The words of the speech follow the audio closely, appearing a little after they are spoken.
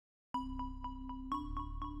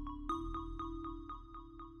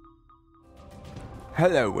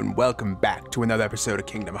Hello and welcome back to another episode of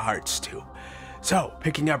Kingdom Hearts 2. So,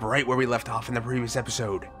 picking up right where we left off in the previous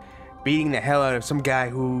episode, beating the hell out of some guy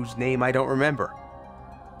whose name I don't remember.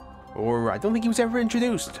 Or I don't think he was ever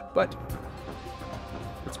introduced, but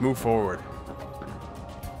let's move forward.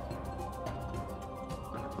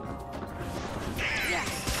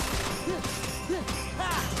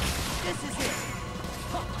 This is it.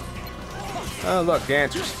 Oh look,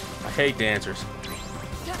 dancers. I hate dancers.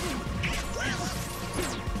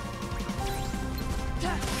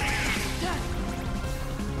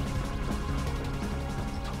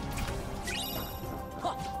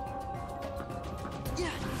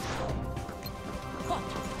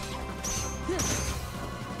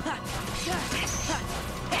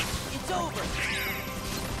 It's over.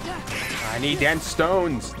 I need dense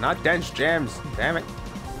stones, not dense gems. Damn it.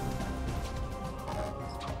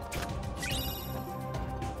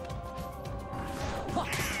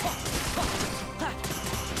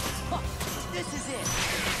 This is it.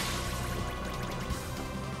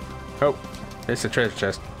 Oh, it's a treasure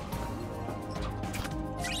chest.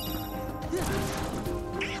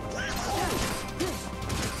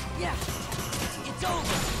 Yeah. It's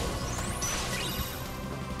over.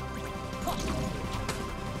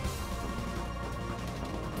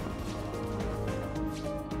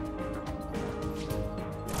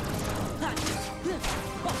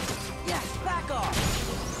 Yeah, back off.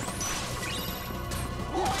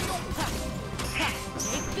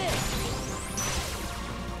 Take this.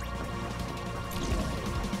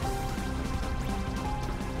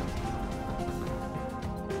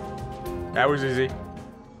 That was easy.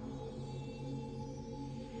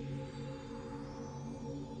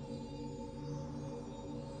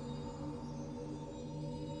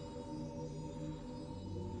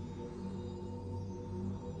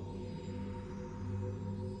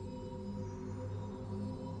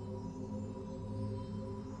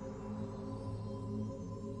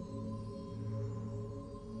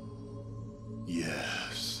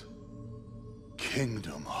 Yes,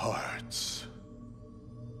 Kingdom Hearts.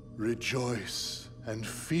 Rejoice and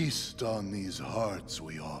feast on these hearts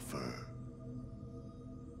we offer.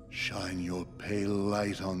 Shine your pale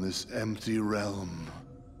light on this empty realm.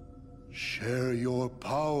 Share your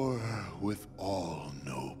power with all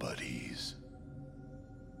nobodies.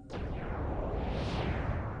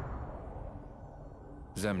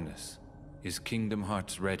 Xemnas, is Kingdom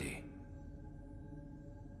Hearts ready?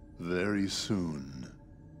 Very soon.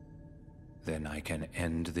 Then I can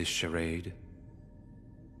end this charade?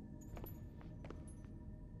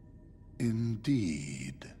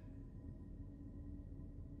 Indeed.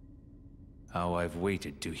 How I've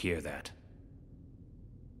waited to hear that.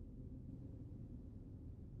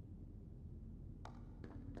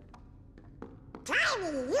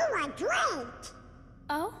 Tiny, you are great!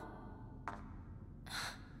 Oh?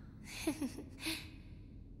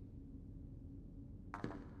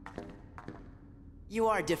 You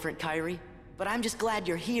are different, Kairi, but I'm just glad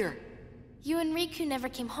you're here. You and Riku never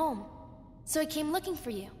came home, so I came looking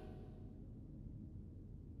for you.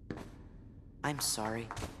 I'm sorry.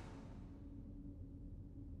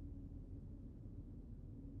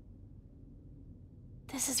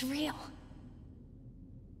 This is real.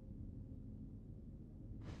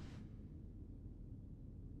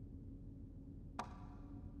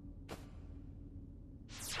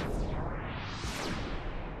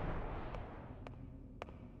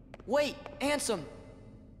 Wait, Ansem!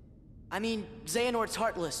 I mean, Xehanort's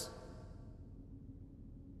heartless.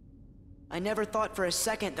 I never thought for a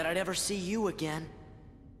second that I'd ever see you again.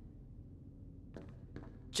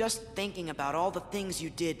 Just thinking about all the things you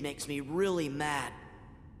did makes me really mad.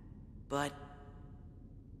 But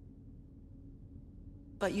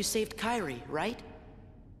you saved Kairi, right?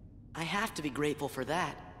 I have to be grateful for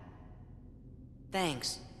that.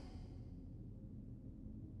 Thanks.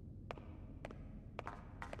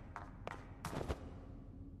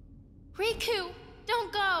 Riku,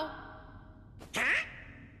 don't go!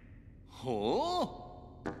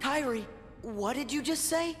 Kairi, what did you just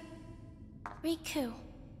say? Riku.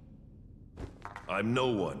 I'm no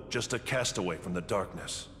one, just a castaway from the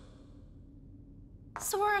darkness.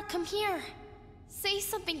 Sora, come here. Say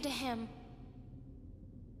something to him.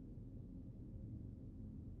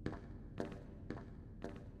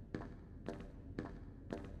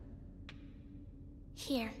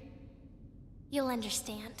 Here. You'll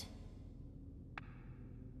understand.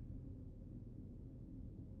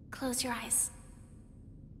 Close your eyes.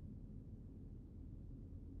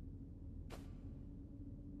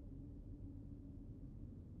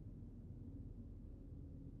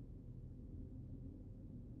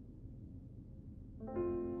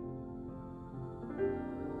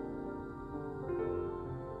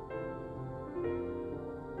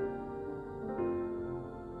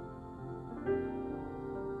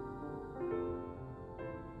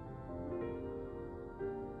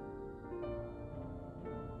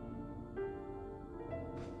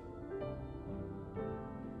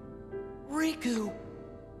 Riku!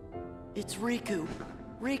 It's Riku.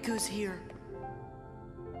 Riku's here.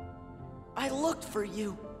 I looked for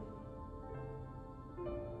you.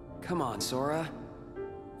 Come on, Sora.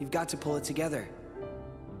 You've got to pull it together.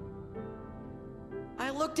 I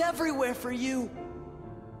looked everywhere for you.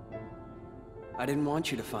 I didn't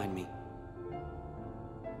want you to find me.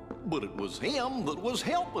 But it was him that was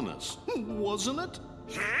helping us, wasn't it?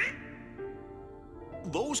 Huh?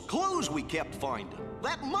 Those clues we kept finding,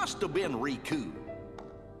 that must have been Riku.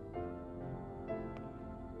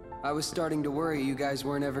 I was starting to worry you guys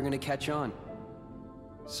weren't ever gonna catch on.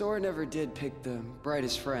 Sora never did pick the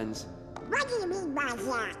brightest friends. What do you mean by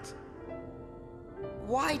that?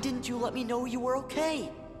 Why didn't you let me know you were okay?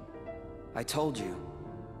 I told you.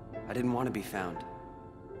 I didn't want to be found.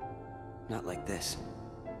 Not like this.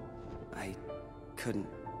 I couldn't.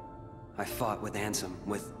 I fought with Ansem,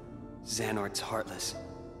 with Xehanort's Heartless.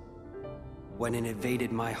 When it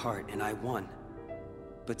invaded my heart and I won.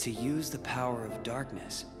 But to use the power of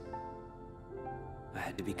darkness, I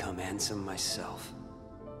had to become Ansem myself.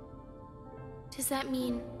 Does that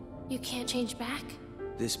mean you can't change back?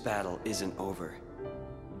 This battle isn't over.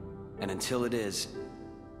 And until it is,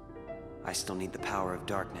 I still need the power of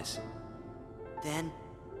darkness. Then,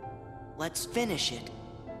 let's finish it.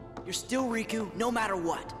 You're still Riku, no matter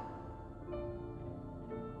what.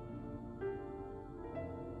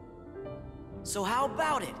 So how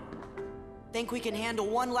about it? Think we can handle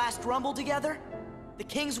one last rumble together? The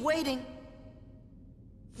king's waiting.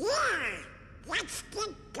 Yeah! Let's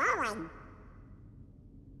get going!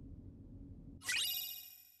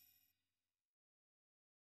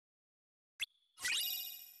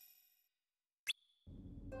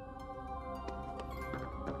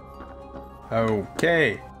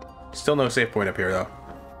 Okay. Still no save point up here, though.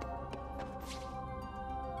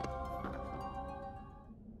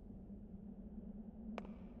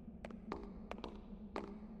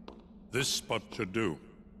 This spot should do.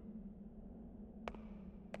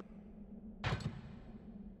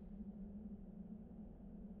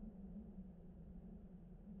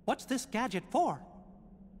 What's this gadget for?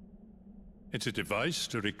 It's a device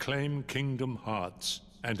to reclaim Kingdom Hearts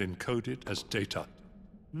and encode it as data.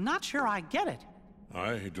 Not sure I get it.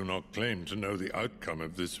 I do not claim to know the outcome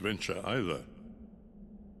of this venture either.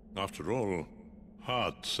 After all,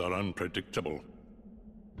 hearts are unpredictable.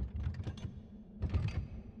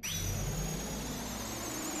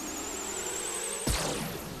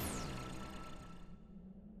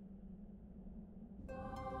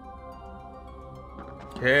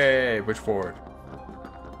 Okay, which forward?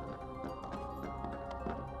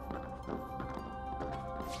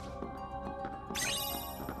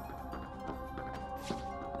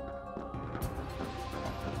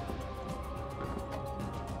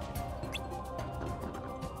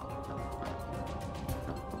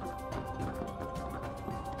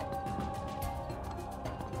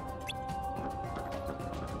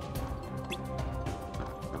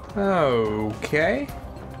 Okay.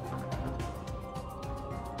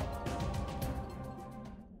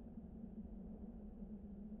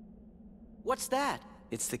 What's that?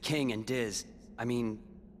 It's the king and Diz. I mean,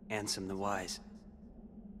 Ansem the Wise.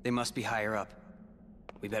 They must be higher up.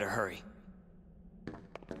 We better hurry.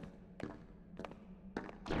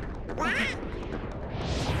 What?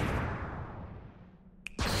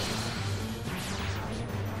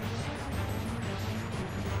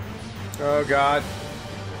 Oh god.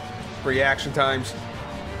 Reaction times.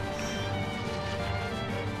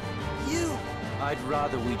 You! I'd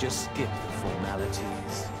rather we just skip the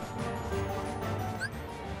formalities.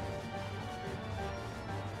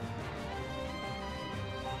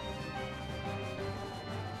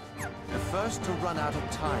 The first to run out of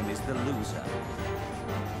time is the loser.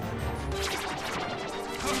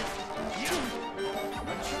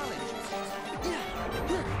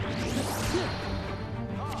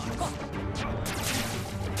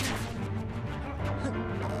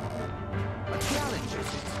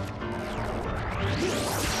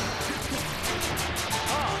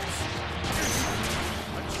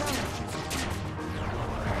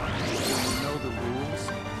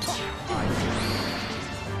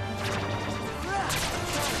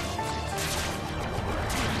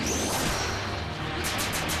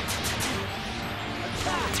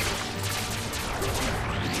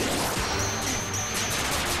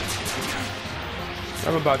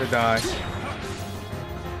 I'm about to die.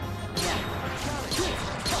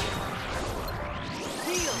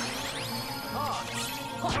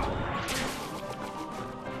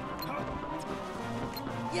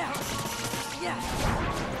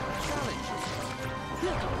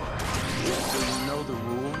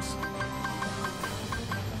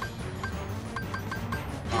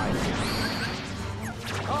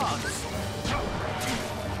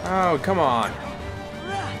 No, come on.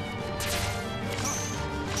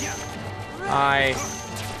 I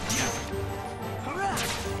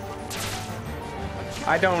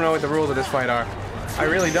don't know what the rules of this fight are. I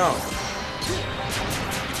really don't.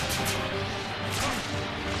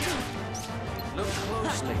 Look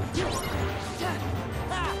closely.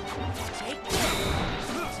 Take this.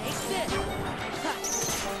 Take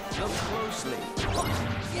this. Look closely.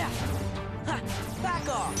 Yeah. Back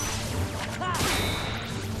off.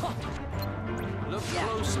 Look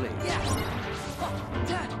closely. Yeah.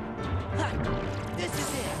 This is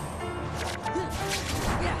it.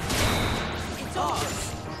 Yeah. It's ours.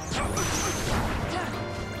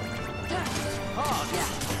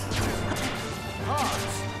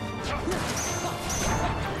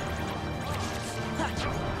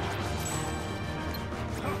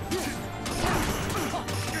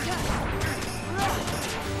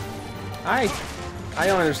 I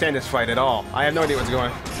don't understand this fight at all. I have no idea what's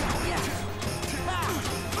going on.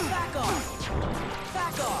 Back off.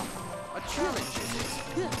 Back off. A challenge, is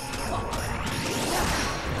it?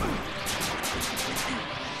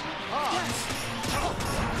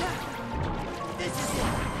 This is it.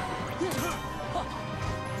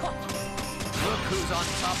 Look who's on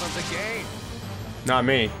top of the game. Not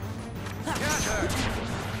me.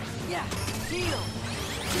 Yeah. Heal.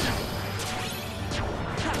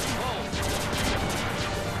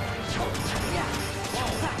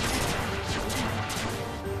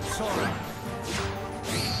 Sora.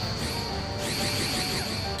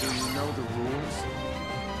 Do you know the rules?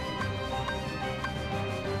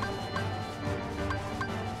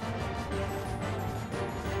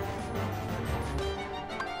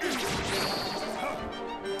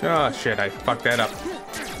 Oh shit, I fucked that up.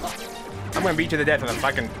 I'm gonna beat you to death with a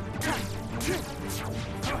fucking...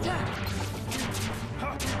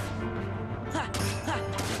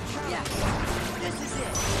 Yeah. This is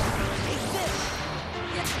it. Take this.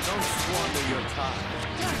 Yeah. Don't squander your time.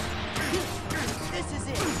 This is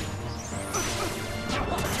it.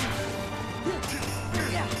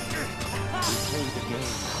 Yeah. Play the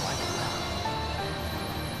game quite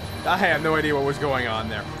well. I have no idea what was going on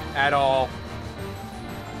there. At all.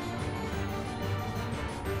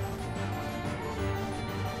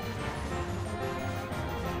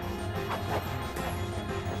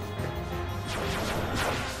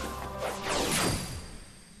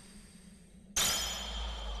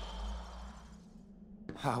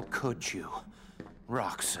 How could you,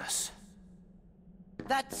 Roxas?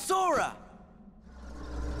 That's Sora.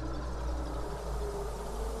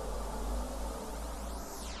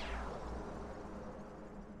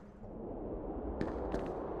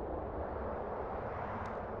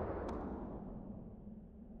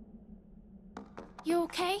 You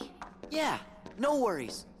okay? Yeah, no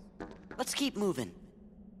worries. Let's keep moving.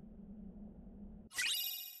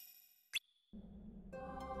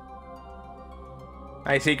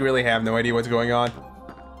 I secretly have no idea what's going on.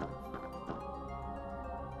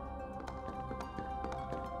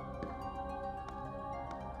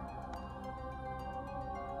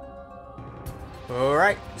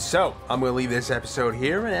 Alright, so I'm going to leave this episode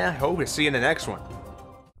here, and I hope to see you in the next one.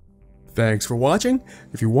 Thanks for watching.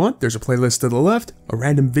 If you want, there's a playlist to the left, a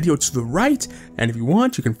random video to the right, and if you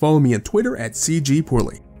want, you can follow me on Twitter at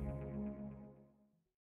CGPoorly.